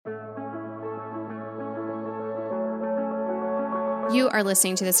You are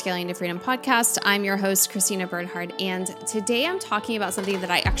listening to the Scaling to Freedom podcast. I'm your host, Christina Bernhard, and today I'm talking about something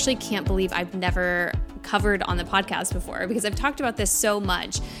that I actually can't believe I've never covered on the podcast before, because I've talked about this so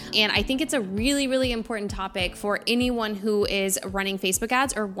much, and I think it's a really, really important topic for anyone who is running Facebook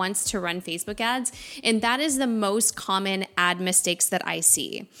ads or wants to run Facebook ads, and that is the most common ad mistakes that I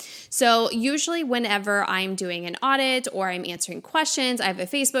see. So usually whenever I'm doing an audit or I'm answering questions, I have a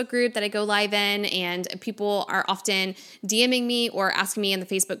Facebook group that I go live in, and people are often DMing me or asking me in the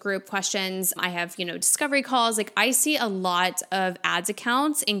Facebook group questions. I have, discovery calls. Like, I see a lot of ads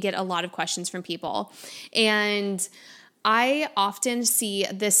accounts and get a lot of questions from people. And I often see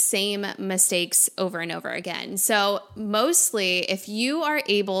the same mistakes over and over again. So mostly, if you are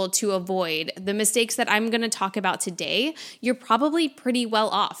able to avoid the mistakes that I'm going to talk about today, you're probably pretty well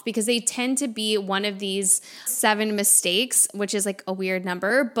off, because they tend to be one of these 7 mistakes, which is like a weird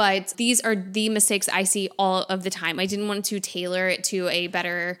number, but these are the mistakes I see all of the time. I didn't want to tailor it to a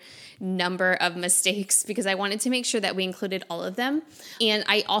better number of mistakes because I wanted to make sure that we included all of them. And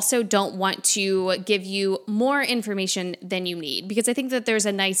I also don't want to give you more information than you need, because I think that there's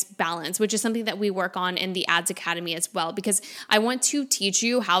a nice balance, which is something that we work on in the Ads Academy as well, because I want to teach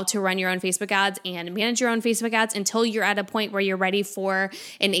you how to run your own Facebook ads and manage your own Facebook ads until you're at a point where you're ready for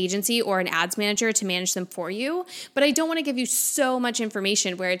an agency or an ads manager to manage them for you. But I don't want to give you so much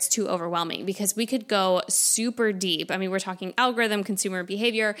information where it's too overwhelming, because we could go super deep. I mean, we're talking algorithm, consumer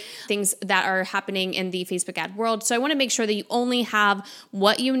behavior, things that are happening in the Facebook ad world. So I want to make sure that you only have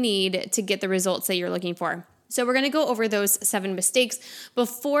what you need to get the results that you're looking for. So we're going to go over those 7 mistakes.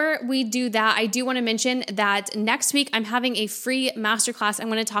 Before we do that, I do want to mention that next week I'm having a free masterclass. I'm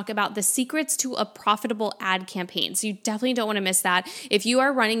going to talk about the secrets to a profitable ad campaign. So you definitely don't want to miss that. If you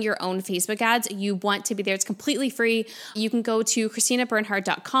are running your own Facebook ads, you want to be there. It's completely free. You can go to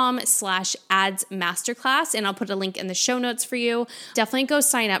christinabernhard.com/ads masterclass, and I'll put a link in the show notes for you. Definitely go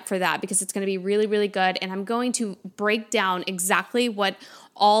sign up for that, because it's going to be really, really good. And I'm going to break down exactly what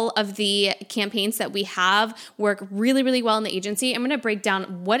all of the campaigns that we have work really, really well in the agency. I'm going to break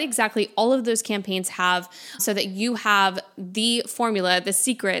down what exactly all of those campaigns have, so that you have the formula, the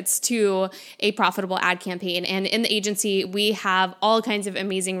secrets to a profitable ad campaign. And in the agency, we have all kinds of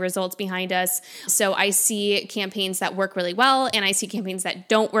amazing results behind us. So I see campaigns that work really well, and I see campaigns that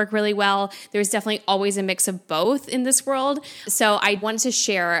don't work really well. There's definitely always a mix of both in this world. So I wanted to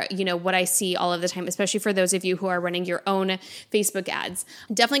share, what I see all of the time, especially for those of you who are running your own Facebook ads.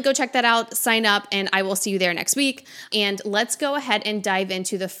 Definitely go check that out, sign up, and I will see you there next week. And let's go ahead and dive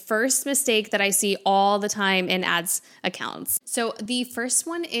into the first mistake that I see all the time in ads accounts. So the first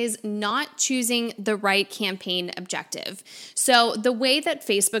one is not choosing the right campaign objective. So the way that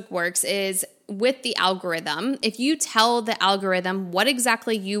Facebook works is, with the algorithm, if you tell the algorithm what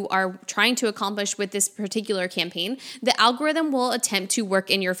exactly you are trying to accomplish with this particular campaign, the algorithm will attempt to work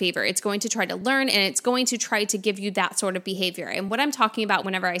in your favor. It's going to try to learn, and it's going to try to give you that sort of behavior. And what I'm talking about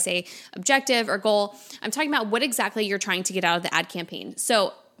whenever I say objective or goal, I'm talking about what exactly you're trying to get out of the ad campaign.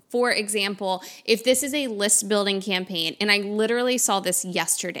 So for example, if this is a list building campaign, and I literally saw this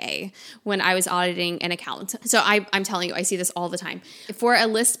yesterday when I was auditing an account. So I'm telling you, I see this all the time. For a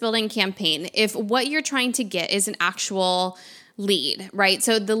list building campaign, if what you're trying to get is an actual lead, right?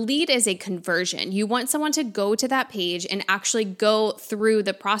 So the lead is a conversion. You want someone to go to that page and actually go through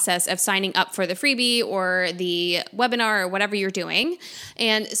the process of signing up for the freebie or the webinar or whatever you're doing.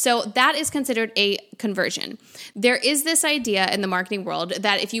 And so that is considered a conversion. There is this idea in the marketing world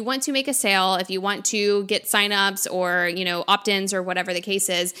that if you want to make a sale, if you want to get signups or, opt-ins or whatever the case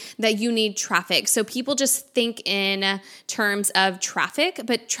is, that you need traffic. So people just think in terms of traffic,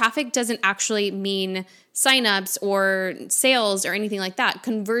 but traffic doesn't actually mean signups or sales or anything like that.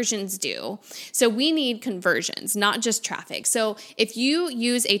 Conversions do. So we need conversions, not just traffic. So if you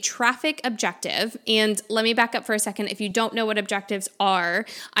use a traffic objective, and let me back up for a second. If you don't know what objectives are,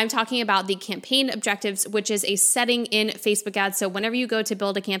 I'm talking about the campaign objectives, which is a setting in Facebook ads. So whenever you go to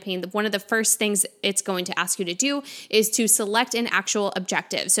build a campaign, one of the first things it's going to ask you to do is to select an actual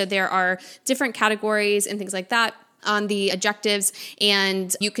objective. So there are different categories and things like that on the objectives,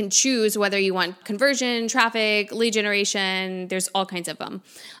 and you can choose whether you want conversion, traffic, lead generation. There's all kinds of them.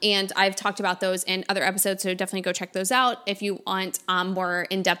 And I've talked about those in other episodes, so definitely go check those out if you want more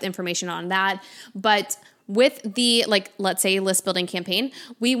in-depth information on that. But with the, let's say list building campaign,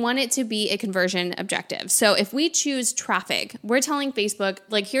 we want it to be a conversion objective. So if we choose traffic, we're telling Facebook,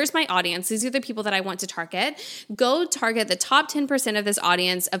 here's my audience. These are the people that I want to target. Go target the top 10% of this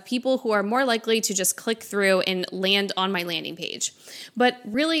audience of people who are more likely to just click through and land on my landing page. But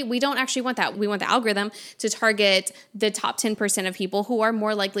really, we don't actually want that. We want the algorithm to target the top 10% of people who are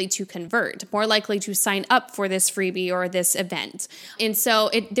more likely to convert, more likely to sign up for this freebie or this event. And so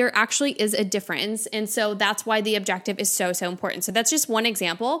there actually is a difference. And so that's why the objective is so, so important. So that's just one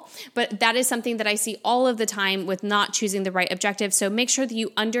example, but that is something that I see all of the time with not choosing the right objective. So make sure that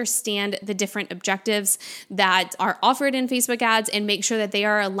you understand the different objectives that are offered in Facebook ads and make sure that they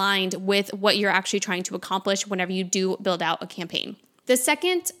are aligned with what you're actually trying to accomplish whenever you do build out a campaign. The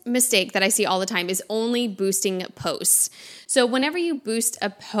second mistake that I see all the time is only boosting posts. So whenever you boost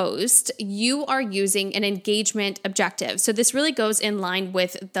a post, you are using an engagement objective. So this really goes in line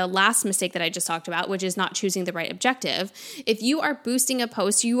with the last mistake that I just talked about, which is not choosing the right objective. If you are boosting a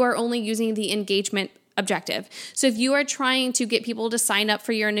post, you are only using the engagement objective. So if you are trying to get people to sign up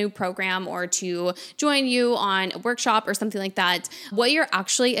for your new program or to join you on a workshop or something like that, what you're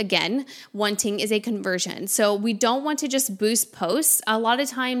actually, again, wanting is a conversion. So we don't want to just boost posts. A lot of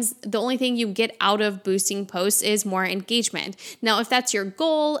times, the only thing you get out of boosting posts is more engagement. Now, if that's your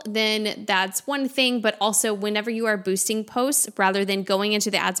goal, then that's one thing, but also whenever you are boosting posts, rather than going into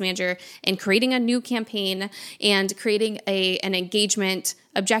the ads manager and creating a new campaign and creating an engagement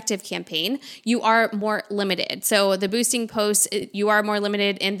objective campaign, you are more limited. So the boosting posts, you are more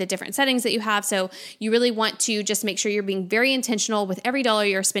limited in the different settings that you have. So you really want to just make sure you're being very intentional with every dollar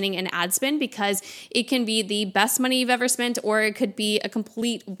you're spending in ad spend, because it can be the best money you've ever spent, or it could be a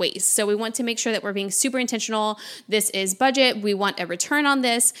complete waste. So we want to make sure that we're being super intentional. This is budget. We want a return on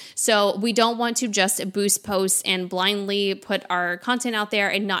this. So we don't want to just boost posts and blindly put our content out there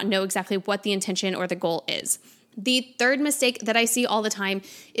and not know exactly what the intention or the goal is. The third mistake that I see all the time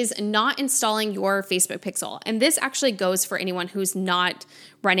is not installing your Facebook pixel. And this actually goes for anyone who's not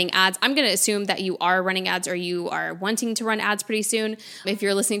running ads. I'm going to assume that you are running ads or you are wanting to run ads pretty soon if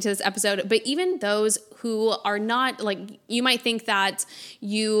you're listening to this episode. But even those who are not, you might think that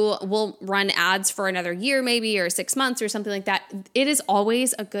you will run ads for another year maybe, or 6 months or something like that. It is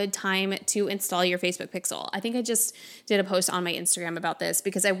always a good time to install your Facebook pixel. I think I just did a post on my Instagram about this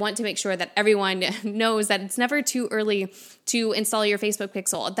because I want to make sure that everyone knows that it's never too early to install your Facebook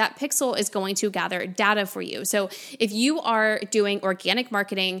pixel. That pixel is going to gather data for you. So if you are doing organic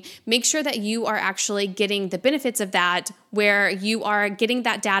marketing, make sure that you are actually getting the benefits of that, where you are getting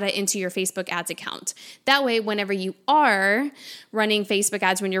that data into your Facebook ads account. That way, whenever you are running Facebook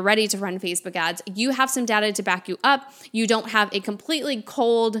ads, when you're ready to run Facebook ads, you have some data to back you up. You don't have a completely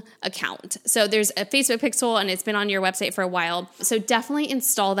cold account. So there's a Facebook pixel and it's been on your website for a while. So definitely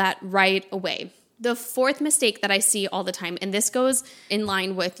install that right away. The fourth mistake that I see all the time, and this goes in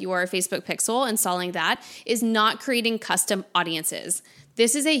line with your Facebook pixel, installing that, is not creating custom audiences.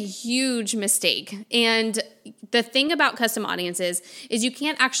 This is a huge mistake. And the thing about custom audiences is you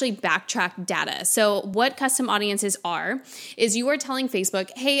can't actually backtrack data. So what custom audiences are is you are telling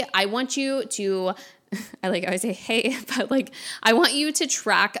Facebook, hey, I want you to, I always say, hey, but I want you to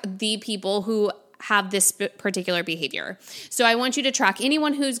track the people who have this particular behavior. So I want you to track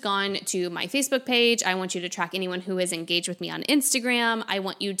anyone who's gone to my Facebook page. I want you to track anyone who has engaged with me on Instagram. I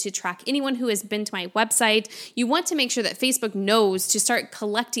want you to track anyone who has been to my website. You want to make sure that Facebook knows to start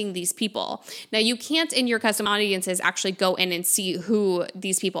collecting these people. Now, you can't in your custom audiences actually go in and see who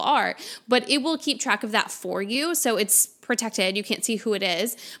these people are, but it will keep track of that for you. So it's protected. You can't see who it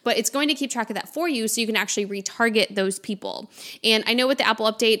is, but it's going to keep track of that for you so you can actually retarget those people. And I know with the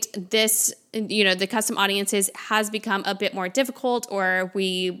Apple update, this, the custom audiences has become a bit more difficult, or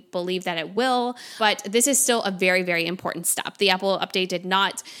we believe that it will, but this is still a very, very important step. The Apple update did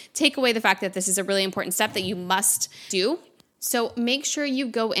not take away the fact that this is a really important step that you must do. So make sure you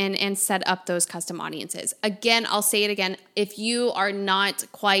go in and set up those custom audiences. Again, I'll say it again. If you are not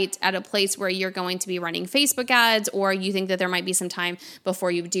quite at a place where you're going to be running Facebook ads, or you think that there might be some time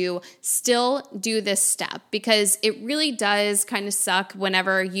before you do, still do this step, because it really does kind of suck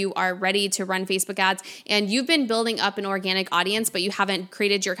whenever you are ready to run Facebook ads and you've been building up an organic audience, but you haven't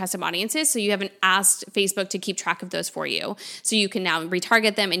created your custom audiences. So you haven't asked Facebook to keep track of those for you. So you can now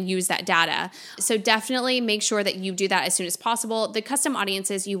retarget them and use that data. So definitely make sure that you do that as soon as possible. The custom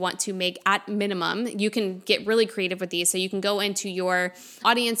audiences you want to make at minimum. You can get really creative with these. So you can go into your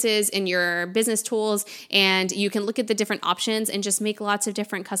audiences in your business tools and you can look at the different options and just make lots of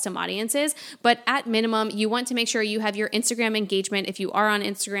different custom audiences. But at minimum, you want to make sure you have your Instagram engagement if you are on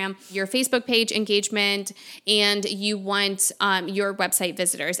Instagram, your Facebook page engagement, and you want your website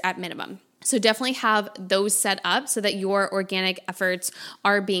visitors at minimum. So definitely have those set up so that your organic efforts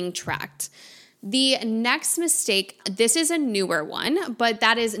are being tracked. The next mistake, this is a newer one, but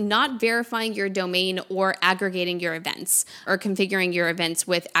that is not verifying your domain or aggregating your events or configuring your events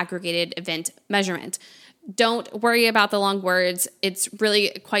with aggregated event measurement. Don't worry about the long words. It's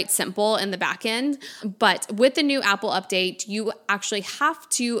really quite simple in the back end. But with the new Apple update, you actually have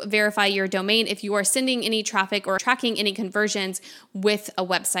to verify your domain if you are sending any traffic or tracking any conversions with a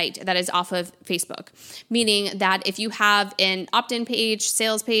website that is off of Facebook. Meaning that if you have an opt-in page,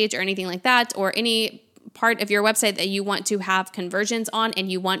 sales page, or anything like that, or any part of your website that you want to have conversions on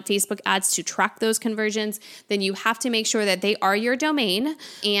and you want Facebook ads to track those conversions, then you have to make sure that they are your domain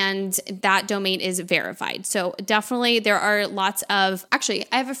and that domain is verified. So definitely there are lots of, actually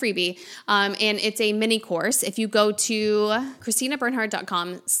I have a freebie and it's a mini course. If you go to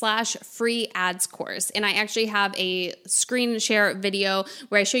christinabernhard.com/free ads course, and I actually have a screen share video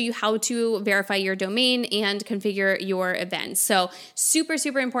where I show you how to verify your domain and configure your events. So super,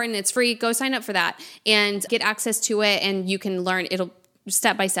 super important. It's free. Go sign up for that and get access to it, and you can learn. It'll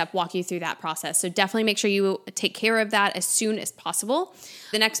step by step walk you through that process. So definitely make sure you take care of that as soon as possible.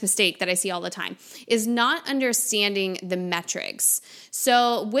 The next mistake that I see all the time is not understanding the metrics.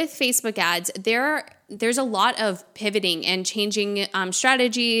 So with Facebook ads, there's a lot of pivoting and changing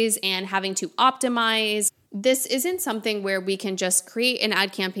strategies and having to optimize. This isn't something where we can just create an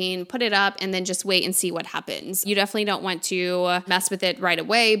ad campaign, put it up, and then just wait and see what happens. You definitely don't want to mess with it right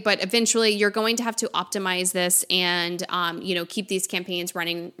away, but eventually you're going to have to optimize this and keep these campaigns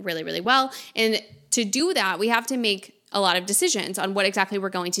running really, really well. And to do that, we have to make a lot of decisions on what exactly we're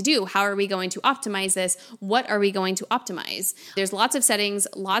going to do. How are we going to optimize this? What are we going to optimize? There's lots of settings,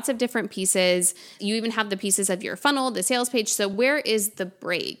 lots of different pieces. You even have the pieces of your funnel, the sales page. So where is the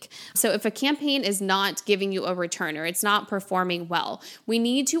break? So if a campaign is not giving you a return or it's not performing well, we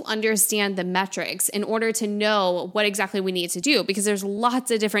need to understand the metrics in order to know what exactly we need to do, because there's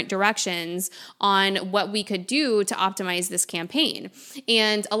lots of different directions on what we could do to optimize this campaign.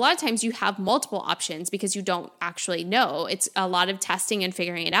 And a lot of times you have multiple options because you don't actually know. It's a lot of testing and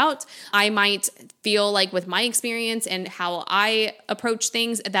figuring it out. I might feel like with my experience and how I approach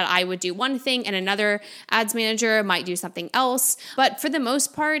things that I would do one thing and another ads manager might do something else. But for the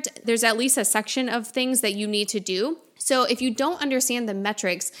most part, there's at least a section of things that you need to do. So if you don't understand the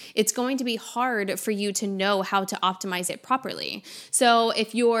metrics, it's going to be hard for you to know how to optimize it properly. So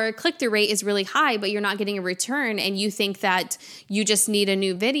if your click-through rate is really high, but you're not getting a return and you think that you just need a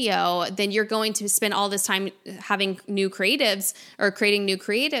new video, then you're going to spend all this time having new creatives or creating new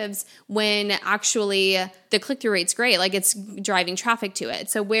creatives when actually the click-through rate's great, like it's driving traffic to it.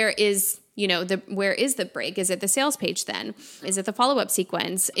 So where is the break? Is it the sales page then? Is it the follow-up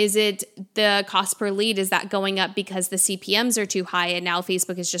sequence? Is it the cost per lead? Is that going up because the CPMs are too high and now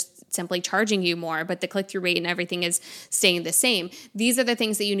Facebook is just simply charging you more, but the click-through rate and everything is staying the same? These are the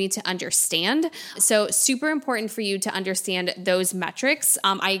things that you need to understand. So super important for you to understand those metrics.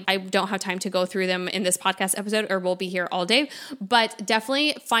 I don't have time to go through them in this podcast episode or we'll be here all day, but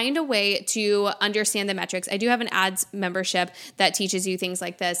definitely find a way to understand the metrics. I do have an ads membership that teaches you things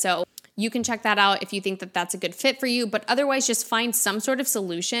like this. So you can check that out if you think that that's a good fit for you, but otherwise just find some sort of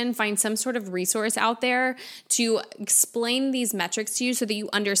solution, find some sort of resource out there to explain these metrics to you so that you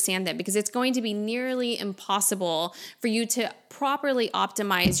understand them, because it's going to be nearly impossible for you to properly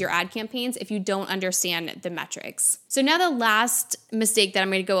optimize your ad campaigns if you don't understand the metrics. So now the last mistake that I'm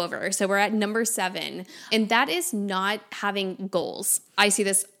going to go over. So we're at number 7, and that is not having goals. I see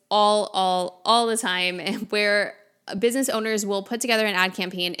this all the time where business owners will put together an ad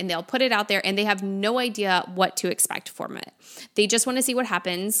campaign and they'll put it out there and they have no idea what to expect from it. They just want to see what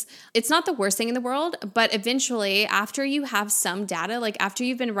happens. It's not the worst thing in the world, but eventually after you have some data, like after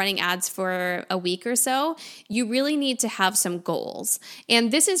you've been running ads for a week or so, you really need to have some goals.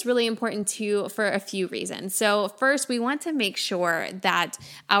 And this is really important too for a few reasons. So first, we want to make sure that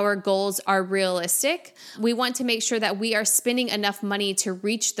our goals are realistic. We want to make sure that we are spending enough money to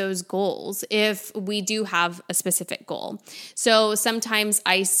reach those goals if we do have a specific goal. So sometimes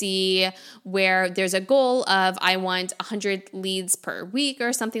I see where there's a goal of I want 100 leads per week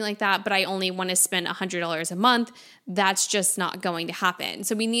or something like that, but I only want to spend $100 a month. That's just not going to happen.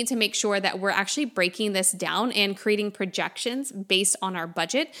 So we need to make sure that we're actually breaking this down and creating projections based on our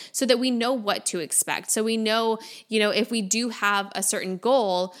budget so that we know what to expect. So we know, if we do have a certain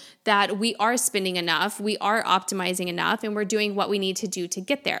goal, that we are spending enough, we are optimizing enough, and we're doing what we need to do to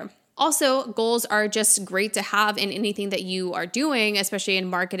get there. Also, goals are just great to have in anything that you are doing, especially in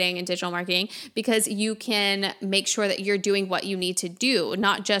marketing and digital marketing, because you can make sure that you're doing what you need to do,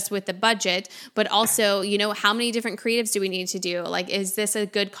 not just with the budget, but also, how many different creatives do we need to do? Like, is this a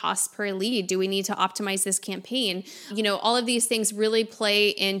good cost per lead? Do we need to optimize this campaign? All of these things really play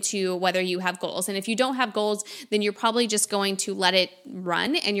into whether you have goals. And if you don't have goals, then you're probably just going to let it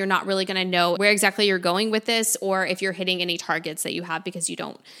run and you're not really going to know where exactly you're going with this, or if you're hitting any targets that you have because you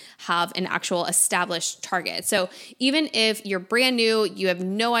don't have an actual established target. So even if you're brand new, you have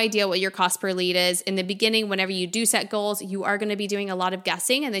no idea what your cost per lead is, in the beginning, whenever you do set goals, you are going to be doing a lot of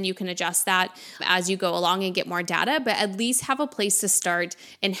guessing, and then you can adjust that as you go along and get more data, but at least have a place to start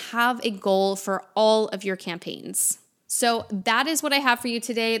and have a goal for all of your campaigns. So that is what I have for you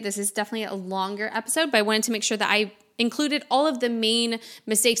today. This is definitely a longer episode, but I wanted to make sure that I included all of the main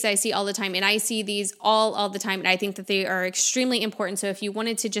mistakes that I see all the time. And I see these all the time. And I think that they are extremely important. So if you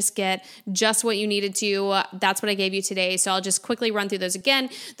wanted to just get just what you needed to, that's what I gave you today. So I'll just quickly run through those again.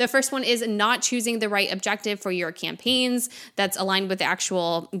 The first one is not choosing the right objective for your campaigns that's aligned with the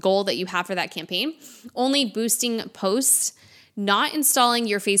actual goal that you have for that campaign. Only boosting posts, not installing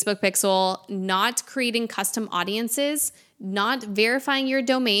your Facebook pixel, not creating custom audiences, not verifying your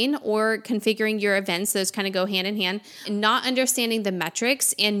domain or configuring your events. Those kind of go hand in hand. Not understanding the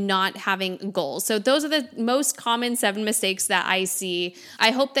metrics and not having goals. So those are the most common 7 mistakes that I see. I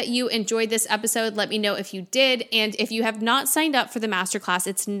hope that you enjoyed this episode. Let me know if you did. And if you have not signed up for the masterclass,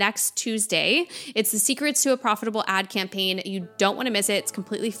 it's next Tuesday. It's the secrets to a profitable ad campaign. You don't want to miss it. It's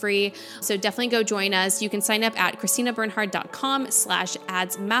completely free. So definitely go join us. You can sign up at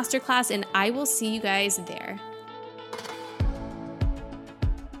christinabernhard.com/ads masterclass, and I will see you guys there.